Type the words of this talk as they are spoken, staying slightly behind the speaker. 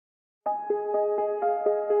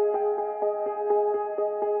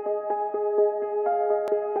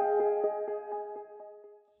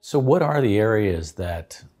So what are the areas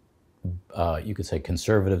that you could say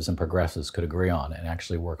conservatives and progressives could agree on and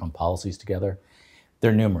actually work on policies together?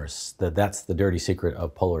 They're numerous. That's the dirty secret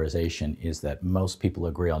of polarization, is that most people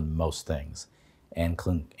agree on most things, and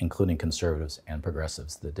including conservatives and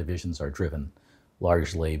progressives. The divisions are driven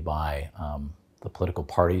largely by the political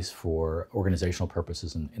parties for organizational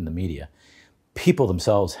purposes in the media. People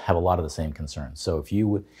themselves have a lot of the same concerns. So if you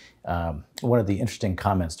would, one of the interesting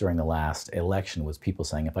comments during the last election was people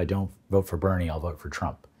saying, if I don't vote for Bernie, I'll vote for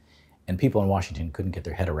Trump. And people in Washington couldn't get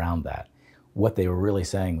their head around that. What they were really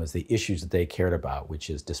saying was the issues that they cared about, which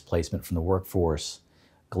is displacement from the workforce,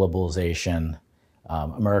 globalization,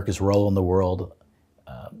 America's role in the world,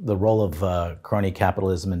 the role of crony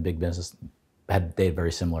capitalism and big business, they had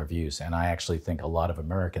very similar views. And I actually think a lot of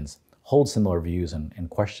Americans hold similar views and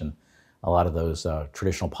question a lot of those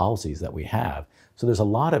traditional policies that we have. So there's a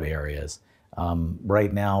lot of areas.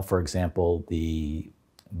 Right now, for example, the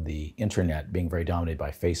internet being very dominated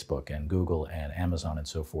by Facebook and Google and Amazon and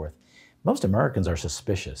so forth, most Americans are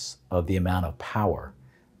suspicious of the amount of power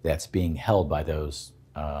that's being held by those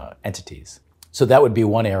entities. So that would be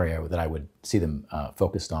one area that I would see them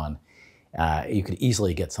focused on. You could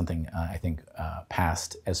easily get something, I think,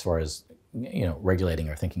 passed as far as regulating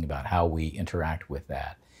or thinking about how we interact with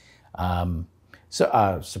that.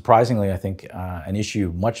 Surprisingly, I think an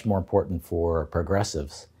issue much more important for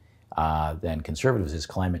progressives than conservatives is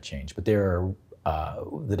climate change. But the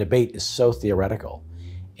debate is so theoretical,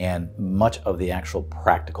 and much of the actual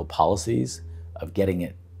practical policies of getting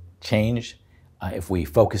it changed, if we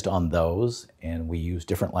focused on those and we use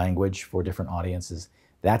different language for different audiences,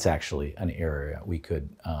 that's actually an area we could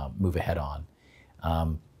move ahead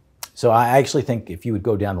on. So I actually think if you would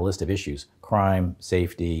go down the list of issues, crime,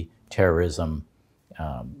 safety, terrorism,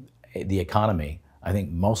 the economy, I think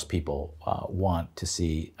most people want to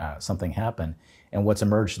see something happen. And what's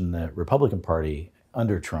emerged in the Republican Party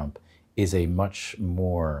under Trump is a much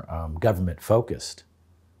more government-focused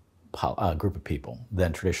group of people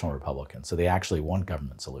than traditional Republicans. So they actually want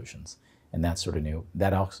government solutions, and that's sort of new.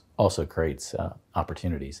 That also creates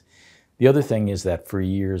opportunities. The other thing is that for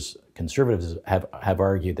years, conservatives have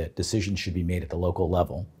argued that decisions should be made at the local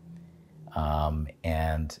level,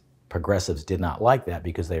 and progressives did not like that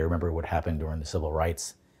because they remember what happened during the civil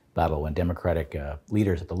rights battle when Democratic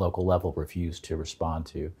leaders at the local level refused to respond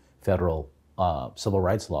to federal civil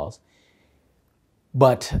rights laws.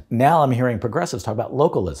 But now I'm hearing progressives talk about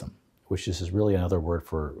localism, which is really another word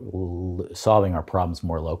for solving our problems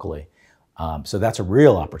more locally. So that's a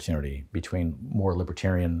real opportunity between more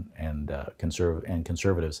libertarian and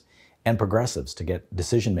conservatives and progressives to get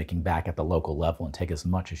decision-making back at the local level and take as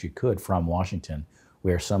much as you could from Washington,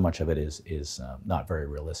 where so much of it is not very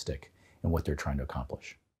realistic in what they're trying to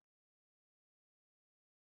accomplish.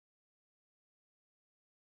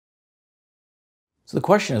 So the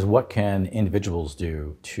question is, what can individuals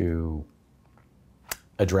do to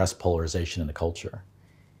address polarization in the culture?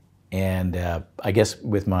 And I guess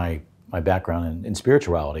with my background in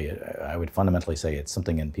spirituality, I would fundamentally say it's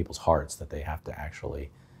something in people's hearts that they have to actually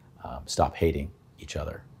stop hating each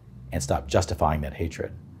other and stop justifying that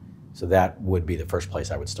hatred. So that would be the first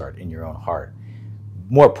place I would start, in your own heart.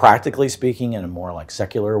 More practically speaking, in a more like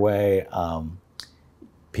secular way,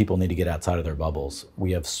 people need to get outside of their bubbles.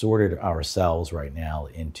 We have sorted ourselves right now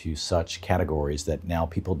into such categories that now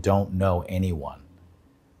people don't know anyone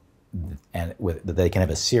and that they can have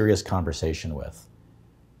a serious conversation with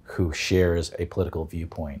who shares a political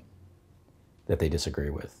viewpoint that they disagree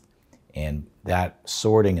with. And that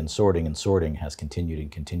sorting and sorting and sorting has continued and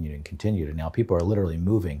continued and continued. And now people are literally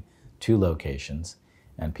moving to locations,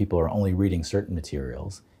 and people are only reading certain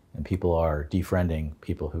materials, and people are defriending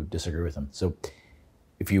people who disagree with them. So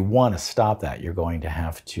if you want to stop that, you're going to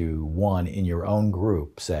have to, one, in your own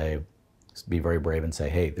group, be very brave and say,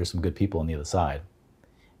 hey, there's some good people on the other side,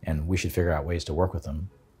 and we should figure out ways to work with them,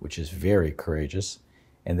 which is very courageous.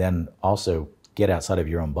 And then also get outside of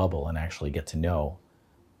your own bubble and actually get to know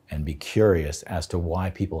and be curious as to why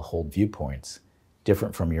people hold viewpoints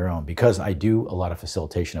different from your own. Because I do a lot of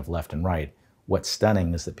facilitation of left and right, what's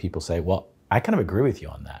stunning is that people say, well, I kind of agree with you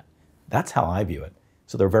on that. That's how I view it.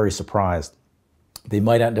 So they're very surprised. They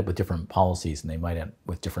might end up with different policies and they might end up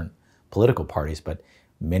with different political parties, but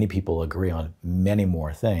many people agree on many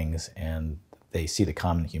more things and they see the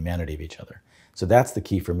common humanity of each other. So that's the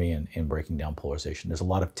key for me in breaking down polarization. There's a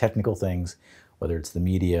lot of technical things, whether it's the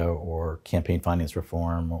media or campaign finance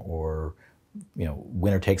reform or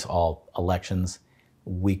winner takes all elections.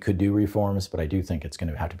 We could do reforms, but I do think it's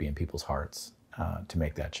going to have to be in people's hearts to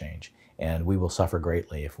make that change. And we will suffer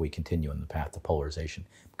greatly if we continue in the path to polarization,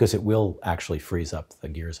 because it will actually freeze up the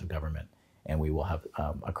gears of government and we will have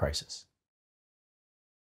a crisis.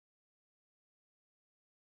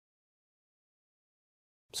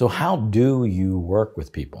 So how do you work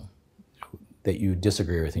with people that you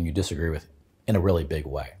disagree with and you disagree with in a really big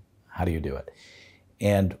way? How do you do it?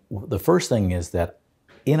 And the first thing is that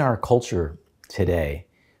in our culture today,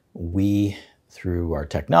 we, through our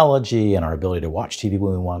technology and our ability to watch TV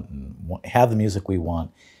when we want and have the music we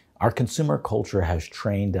want, our consumer culture has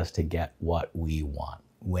trained us to get what we want,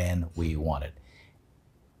 when we want it.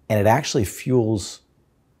 And it actually fuels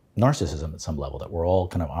narcissism at some level that we're all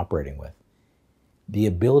kind of operating with. The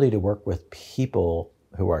ability to work with people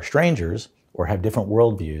who are strangers or have different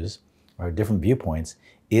worldviews or different viewpoints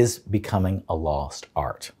is becoming a lost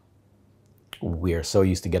art. We are so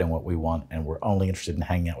used to getting what we want, and we're only interested in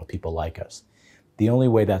hanging out with people like us. The only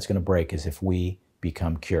way that's going to break is if we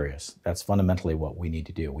become curious. That's fundamentally what we need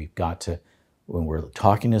to do. We've got to, when we're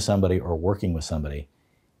talking to somebody or working with somebody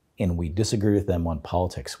and we disagree with them on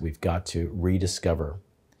politics, we've got to rediscover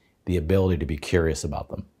the ability to be curious about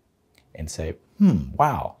them and say,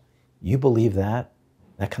 wow, you believe that?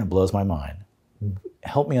 That kind of blows my mind.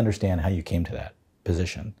 Help me understand how you came to that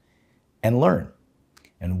position and learn.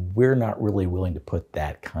 And we're not really willing to put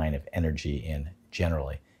that kind of energy in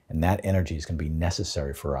generally. And that energy is going to be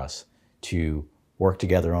necessary for us to work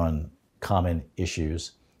together on common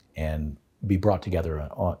issues and be brought together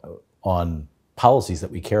on policies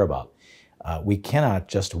that we care about. We cannot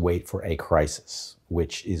just wait for a crisis,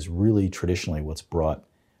 which is really traditionally what's brought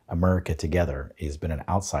America together. Has been an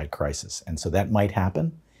outside crisis. And so that might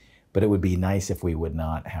happen, but it would be nice if we would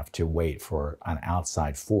not have to wait for an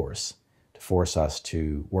outside force to force us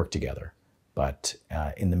to work together. But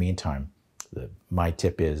in the meantime, my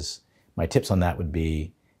tips on that would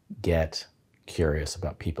be get curious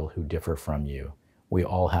about people who differ from you. We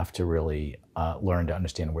all have to really learn to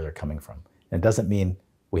understand where they're coming from. And it doesn't mean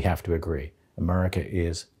we have to agree. America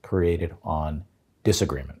is created on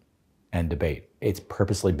disagreement and debate. It's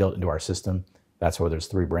purposely built into our system. That's why there's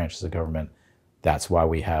 3 branches of government. That's why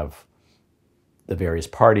we have the various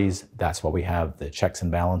parties. That's why we have the checks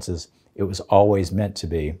and balances. It was always meant to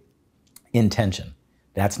be in tension.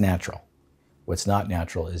 That's natural. What's not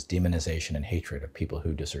natural is demonization and hatred of people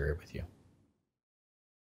who disagree with you.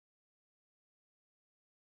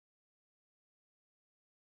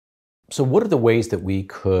 So what are the ways that we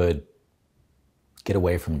could get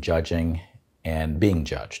away from judging and being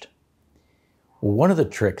judged? Well, one of the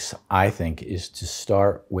tricks, I think, is to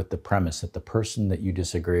start with the premise that the person that you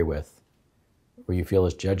disagree with, or you feel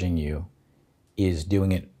is judging you, is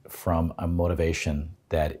doing it from a motivation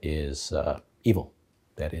that is evil,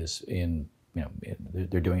 that is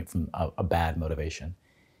they're doing it from a bad motivation.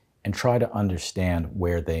 And try to understand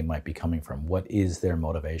where they might be coming from. What is their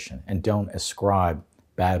motivation? And don't ascribe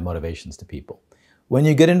bad motivations to people. When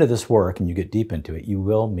you get into this work and you get deep into it, you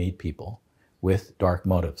will meet people with dark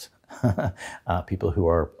motives, people who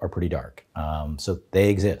are pretty dark. So they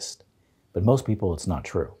exist. But most people, it's not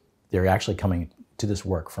true. They're actually coming to this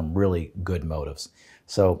work from really good motives.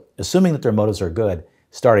 So assuming that their motives are good,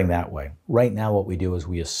 starting that way. Right now what we do is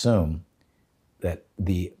we assume that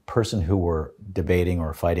the person who we're debating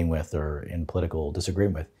or fighting with or in political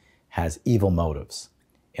disagreement with has evil motives.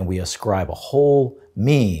 And we ascribe a whole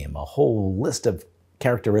meme, a whole list of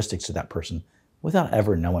characteristics to that person without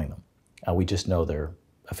ever knowing them. We just know their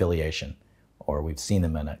affiliation or we've seen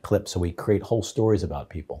them in a clip, so we create whole stories about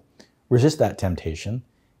people. Resist that temptation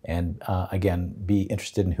and again, be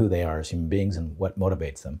interested in who they are as human beings and what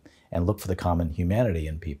motivates them and look for the common humanity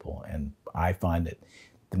in people. And I find that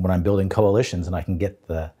when I'm building coalitions and I can get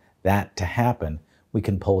that to happen, we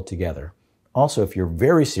can pull it together. Also, if you're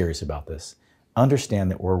very serious about this, understand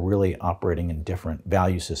that we're really operating in different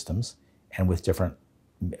value systems and with different,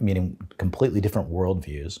 meaning completely different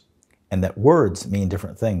worldviews, and that words mean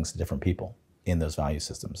different things to different people in those value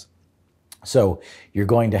systems. So you're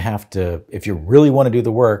going to have to, if you really want to do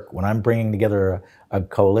the work, when I'm bringing together a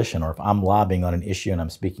coalition or if I'm lobbying on an issue and I'm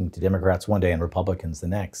speaking to Democrats one day and Republicans the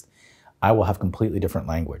next, I will have completely different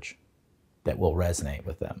language that will resonate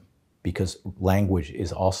with them because language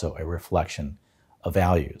is also a reflection of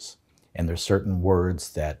values. And there's certain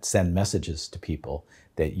words that send messages to people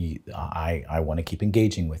that I want to keep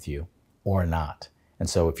engaging with you or not. And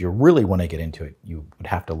so if you really want to get into it, you would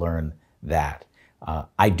have to learn that.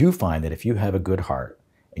 I do find that if you have a good heart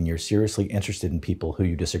and you're seriously interested in people who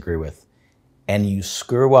you disagree with and you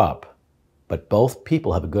screw up, but both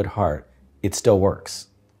people have a good heart, it still works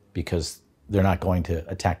because they're not going to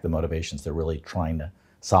attack the motivations. They're really trying to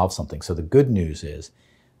solve something. So the good news is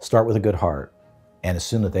start with a good heart and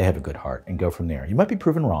assume that they have a good heart and go from there. You might be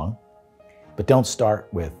proven wrong, but don't start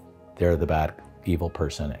with they're the bad evil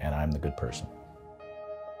person and I'm the good person.